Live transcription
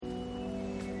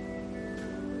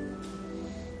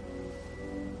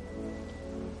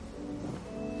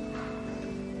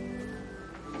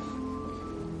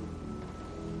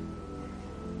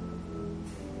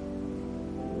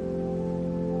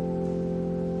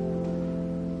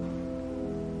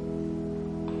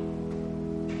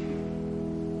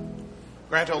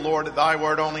Grant, O Lord, that thy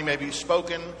word only may be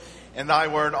spoken and thy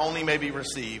word only may be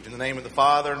received. In the name of the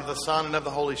Father, and of the Son, and of the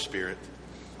Holy Spirit.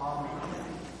 Amen.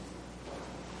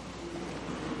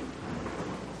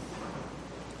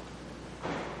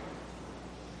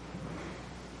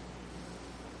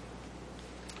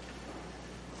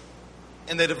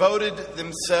 And they devoted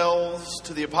themselves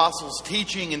to the apostles'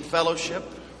 teaching and fellowship,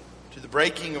 to the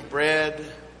breaking of bread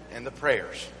and the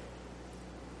prayers.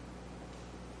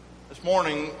 This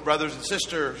morning, brothers and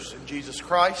sisters in Jesus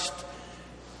Christ,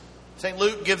 St.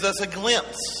 Luke gives us a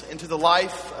glimpse into the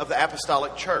life of the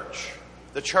apostolic church,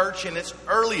 the church in its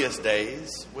earliest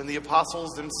days when the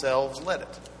apostles themselves led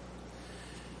it.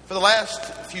 For the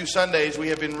last few Sundays, we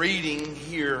have been reading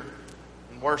here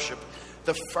in worship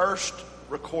the first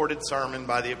recorded sermon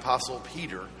by the Apostle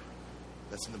Peter.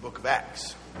 That's in the book of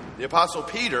Acts. The Apostle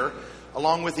Peter,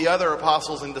 along with the other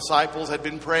apostles and disciples, had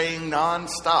been praying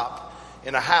nonstop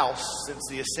in a house since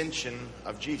the ascension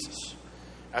of Jesus.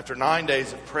 After 9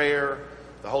 days of prayer,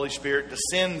 the Holy Spirit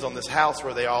descends on this house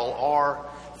where they all are,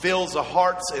 fills the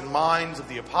hearts and minds of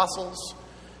the apostles.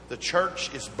 The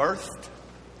church is birthed,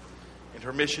 and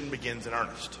her mission begins in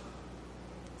earnest.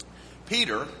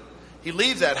 Peter, he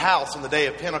leaves that house on the day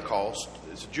of Pentecost.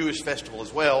 It's a Jewish festival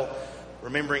as well,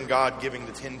 remembering God giving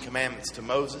the 10 Commandments to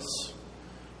Moses.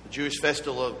 The Jewish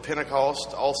festival of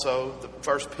Pentecost, also the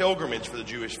first pilgrimage for the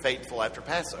Jewish faithful after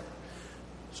Passover.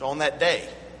 So on that day,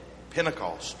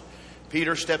 Pentecost,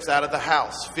 Peter steps out of the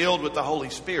house filled with the Holy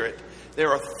Spirit.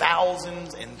 There are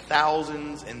thousands and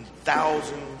thousands and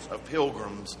thousands of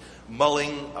pilgrims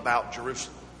mulling about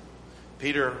Jerusalem.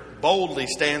 Peter boldly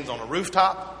stands on a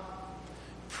rooftop,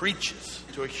 preaches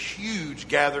to a huge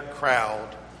gathered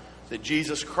crowd that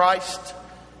Jesus Christ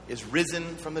is risen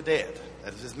from the dead.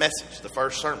 That is his message, the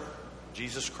first sermon.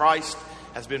 Jesus Christ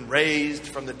has been raised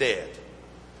from the dead.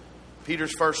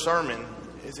 Peter's first sermon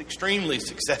is extremely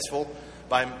successful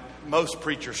by most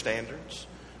preacher standards,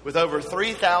 with over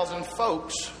 3,000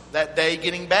 folks that day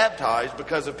getting baptized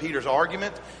because of Peter's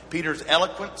argument, Peter's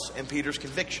eloquence, and Peter's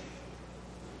conviction.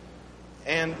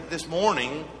 And this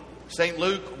morning, St.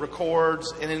 Luke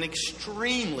records in an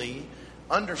extremely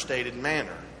understated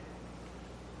manner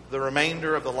the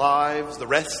remainder of the lives, the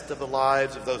rest of the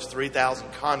lives of those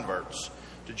 3,000 converts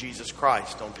to Jesus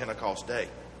Christ on Pentecost Day.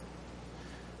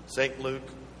 St. Luke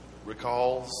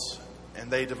recalls, and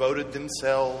they devoted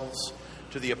themselves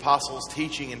to the apostles'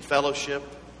 teaching and fellowship,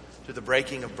 to the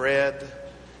breaking of bread,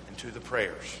 and to the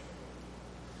prayers.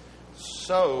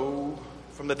 So,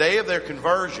 from the day of their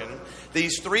conversion,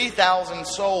 these 3,000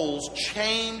 souls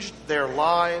changed their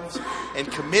lives and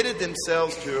committed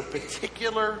themselves to a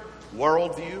particular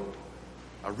worldview,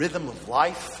 a rhythm of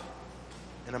life,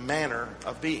 and a manner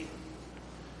of being.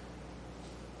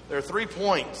 There are 3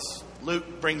 points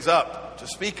Luke brings up to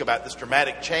speak about this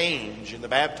dramatic change in the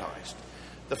baptized.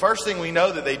 The first thing we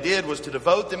know that they did was to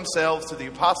devote themselves to the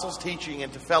apostles' teaching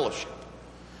and to fellowship.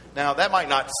 Now, that might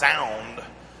not sound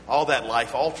all that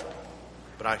life-altering,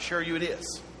 but I assure you it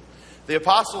is. The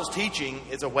apostles' teaching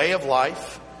is a way of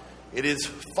life. It is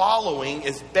following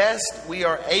as best we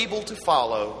are able to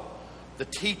follow the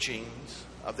teachings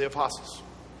of the apostles.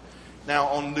 Now,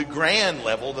 on the grand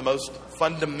level, the most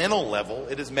fundamental level,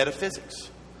 it is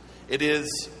metaphysics. It is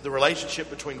the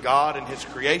relationship between God and his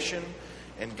creation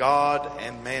and God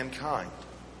and mankind.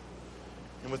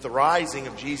 And with the rising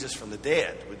of Jesus from the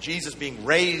dead, with Jesus being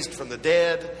raised from the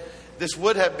dead, this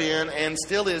would have been and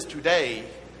still is today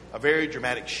a very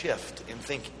dramatic shift in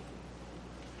thinking.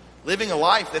 Living a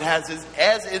life that has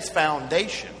as its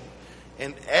foundation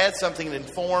and as something that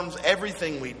informs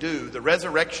everything we do, the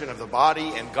resurrection of the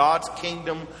body and God's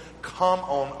kingdom come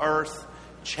on earth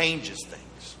changes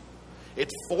things.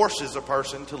 It forces a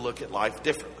person to look at life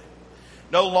differently.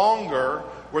 No longer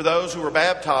were those who were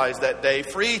baptized that day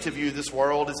free to view this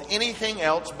world as anything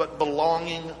else but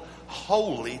belonging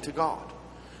wholly to God.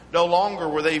 No longer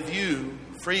were they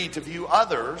free to view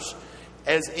others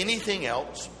as anything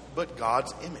else but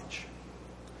God's image.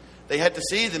 They had to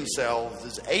see themselves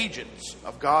as agents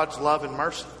of God's love and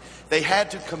mercy. They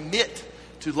had to commit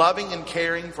to loving and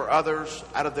caring for others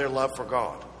out of their love for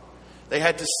God. They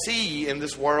had to see in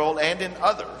this world and in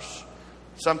others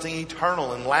something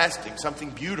eternal and lasting, something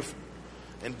beautiful.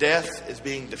 And death is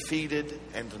being defeated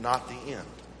and not the end.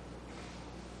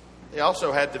 They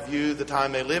also had to view the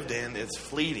time they lived in as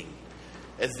fleeting,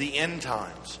 as the end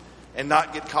times, and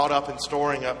not get caught up in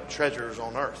storing up treasures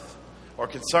on earth or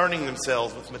concerning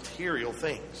themselves with material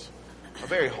things. A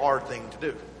very hard thing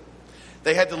to do.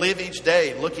 They had to live each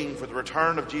day looking for the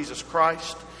return of Jesus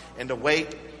Christ and to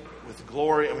wait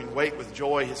with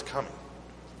joy his coming.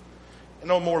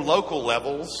 And on more local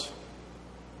levels,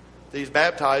 These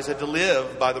baptized had to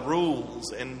live by the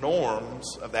rules and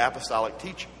norms of the apostolic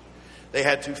teaching. They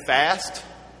had to fast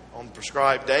on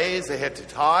prescribed days. They had to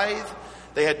tithe.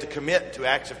 They had to commit to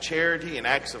acts of charity and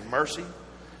acts of mercy.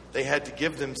 They had to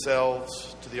give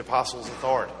themselves to the apostles'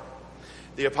 authority.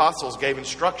 The apostles gave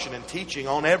instruction and teaching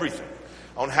on everything,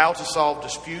 on how to solve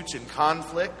disputes and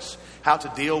conflicts, how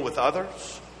to deal with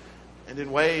others, and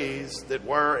in ways that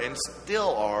were and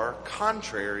still are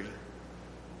contrary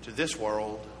to this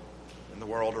world and the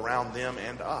world around them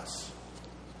and us.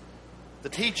 The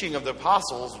teaching of the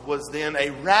apostles was then a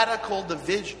radical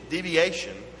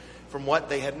deviation from what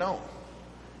they had known.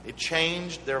 It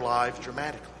changed their lives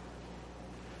dramatically.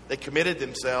 They committed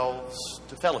themselves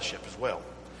to fellowship as well.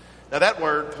 Now that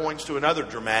word points to another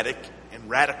dramatic and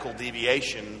radical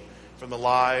deviation from the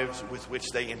lives with which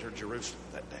they entered Jerusalem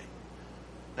that day.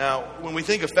 Now, when we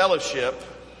think of fellowship,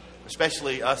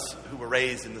 especially us who were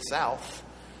raised in the South,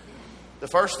 the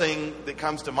first thing that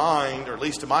comes to mind, or at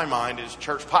least to my mind, is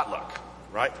church potluck,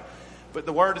 right? But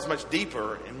the word is much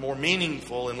deeper and more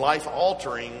meaningful and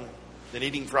life-altering than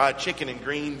eating fried chicken and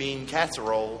green bean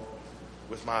casserole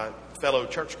with my fellow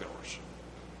churchgoers.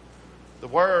 The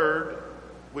word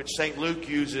which St. Luke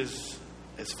uses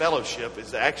as fellowship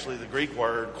is actually the Greek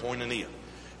word koinonia.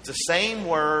 It's the same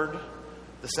word,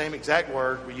 the same exact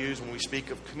word we use when we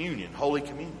speak of communion, Holy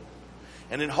Communion.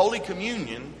 And in Holy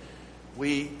Communion,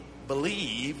 we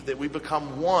believe that we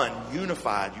become one,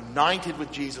 unified, united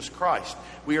with Jesus Christ.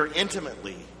 We are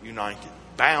intimately united,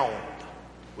 bound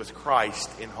with Christ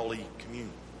in Holy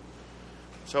Communion.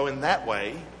 So in that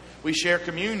way, we share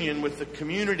communion with the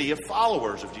community of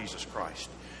followers of Jesus Christ.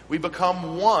 We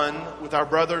become one with our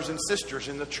brothers and sisters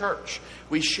in the church.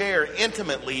 We share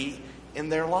intimately in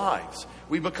their lives.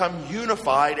 We become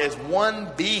unified as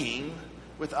one being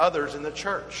with others in the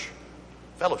church.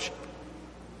 Fellowship.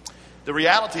 The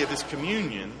reality of this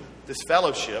communion, this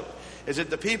fellowship, is that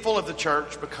the people of the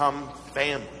church become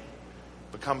family,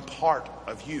 become part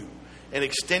of you, an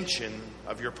extension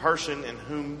of your person and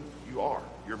whom you are,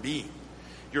 your being.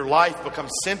 Your life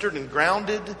becomes centered and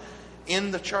grounded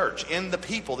in the church, in the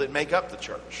people that make up the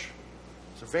church.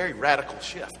 It's a very radical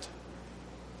shift.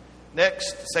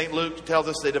 Next, St. Luke tells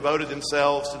us they devoted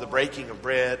themselves to the breaking of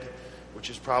bread, which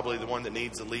is probably the one that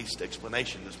needs the least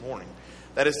explanation this morning.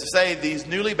 That is to say, these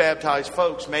newly baptized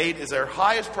folks made as their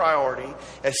highest priority,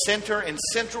 as center and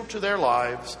central to their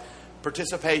lives,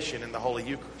 participation in the Holy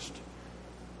Eucharist.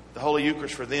 The Holy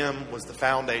Eucharist for them was the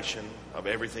foundation of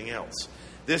everything else.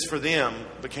 This for them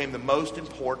became the most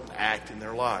important act in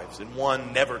their lives, and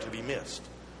one never to be missed.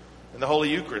 In the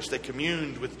Holy Eucharist, they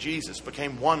communed with Jesus,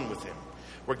 became one with Him,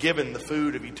 were given the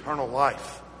food of eternal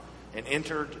life, and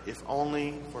entered, if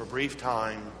only for a brief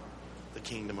time, the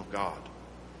kingdom of God.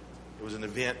 It was an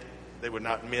event they would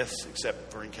not miss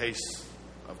except for in case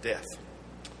of death.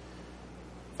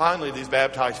 Finally, these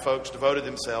baptized folks devoted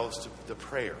themselves to the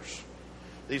prayers.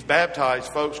 These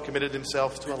baptized folks committed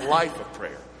themselves to a life of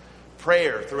prayer.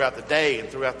 Prayer throughout the day and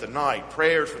throughout the night.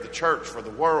 Prayers for the church, for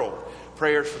the world.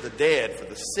 Prayers for the dead, for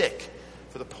the sick,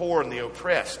 for the poor and the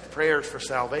oppressed. Prayers for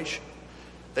salvation.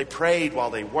 They prayed while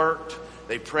they worked.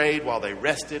 They prayed while they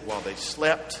rested, while they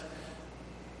slept.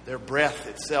 Their breath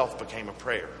itself became a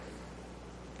prayer.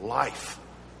 Life.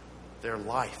 Their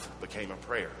life became a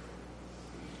prayer.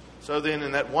 So then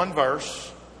in that one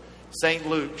verse, St.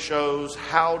 Luke shows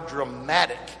how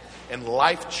dramatic and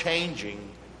life-changing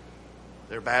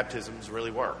their baptisms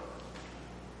really were.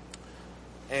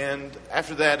 And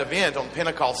after that event on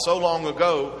Pentecost so long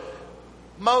ago,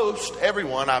 most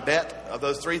everyone, I bet, of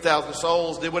those 3,000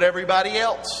 souls did what everybody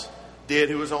else did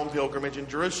who was on pilgrimage in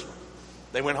Jerusalem.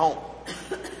 They went home.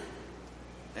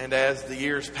 And as the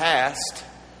years passed,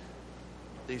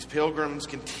 these pilgrims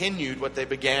continued what they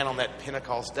began on that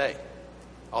Pentecost day.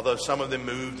 Although some of them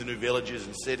moved to new villages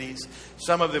and cities,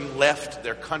 some of them left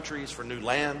their countries for new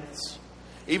lands.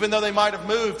 Even though they might have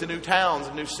moved to new towns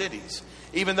and new cities,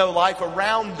 even though life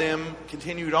around them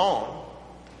continued on,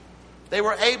 they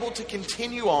were able to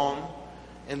continue on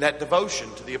in that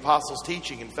devotion to the apostles'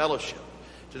 teaching and fellowship,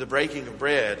 to the breaking of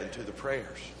bread and to the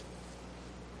prayers.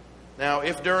 Now,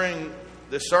 if during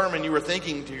this sermon you were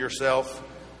thinking to yourself,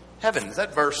 heavens,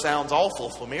 that verse sounds awful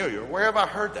familiar. Where have I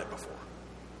heard that before?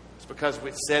 It's because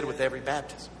it's said with every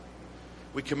baptism.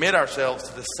 We commit ourselves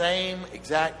to the same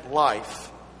exact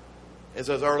life as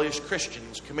those earliest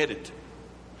Christians committed to.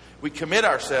 We commit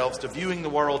ourselves to viewing the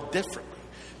world differently,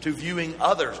 to viewing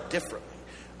others differently,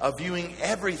 of viewing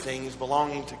everything as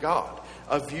belonging to God,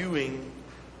 of viewing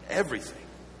everything,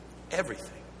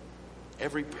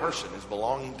 every person as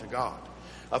belonging to God,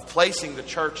 of placing the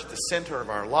church at the center of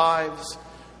our lives,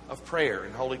 of prayer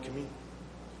and Holy Communion.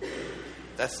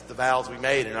 That's the vows we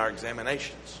made in our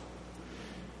examinations.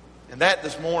 And that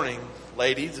this morning,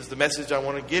 ladies, is the message I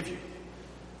want to give you.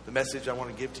 The message I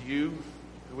want to give to you,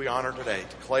 who we honor today,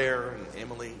 to Claire and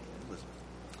Emily and Elizabeth.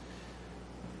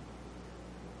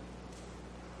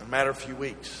 In a matter of a few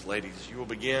weeks, ladies, you will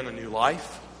begin a new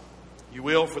life. You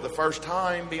will, for the first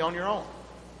time, be on your own.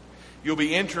 You'll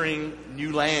be entering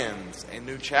new lands and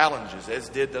new challenges, as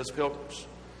did those pilgrims.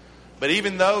 But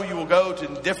even though you will go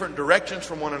to different directions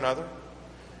from one another,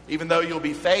 even though you'll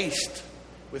be faced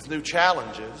with new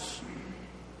challenges,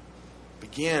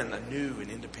 begin a new and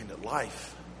independent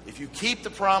life. If you keep the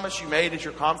promise you made at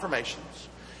your confirmations,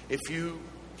 if you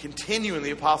continue in the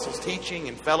apostles' teaching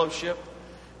and fellowship,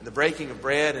 in the breaking of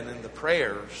bread and in the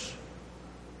prayers,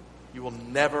 you will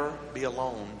never be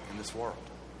alone in this world.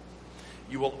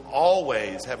 You will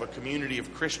always have a community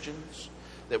of Christians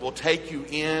that will take you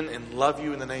in and love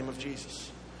you in the name of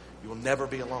Jesus. You will never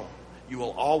be alone. You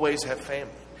will always have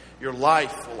family. Your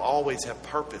life will always have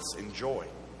purpose and joy.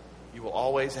 You will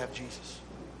always have Jesus.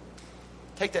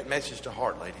 Take that message to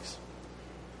heart, ladies.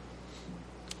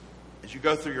 As you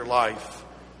go through your life,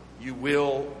 you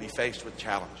will be faced with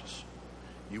challenges.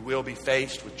 You will be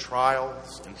faced with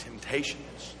trials and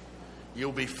temptations.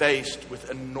 You'll be faced with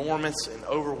enormous and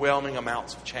overwhelming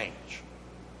amounts of change.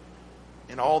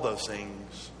 In all those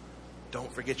things,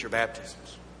 don't forget your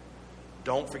baptisms.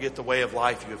 Don't forget the way of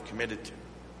life you have committed to.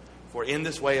 For in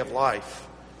this way of life,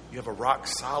 you have a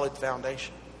rock-solid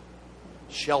foundation,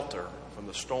 shelter from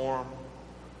the storm,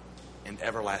 and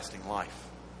everlasting life.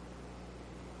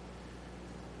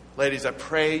 Ladies, I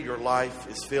pray your life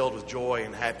is filled with joy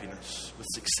and happiness, with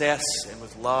success and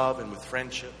with love and with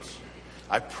friendships.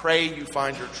 I pray you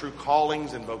find your true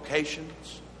callings and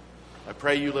vocations. I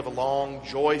pray you live a long,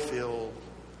 joy-filled,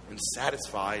 and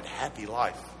satisfied, happy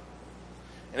life.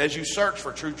 And as you search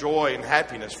for true joy and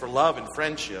happiness, for love and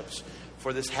friendships,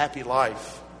 for this happy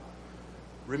life,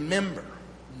 remember,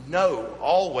 know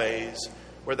always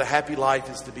where the happy life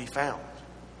is to be found.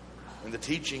 In the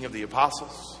teaching of the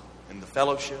apostles, in the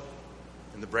fellowship,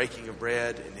 in the breaking of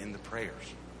bread, and in the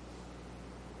prayers.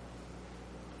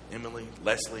 Emily,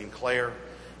 Leslie, and Claire,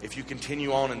 if you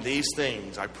continue on in these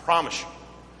things, I promise you,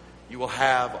 you will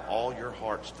have all your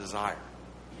heart's desire,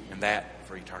 and that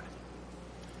for eternity.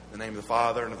 In the name of the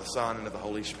Father, and of the Son, and of the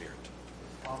Holy Spirit.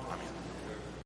 Amen.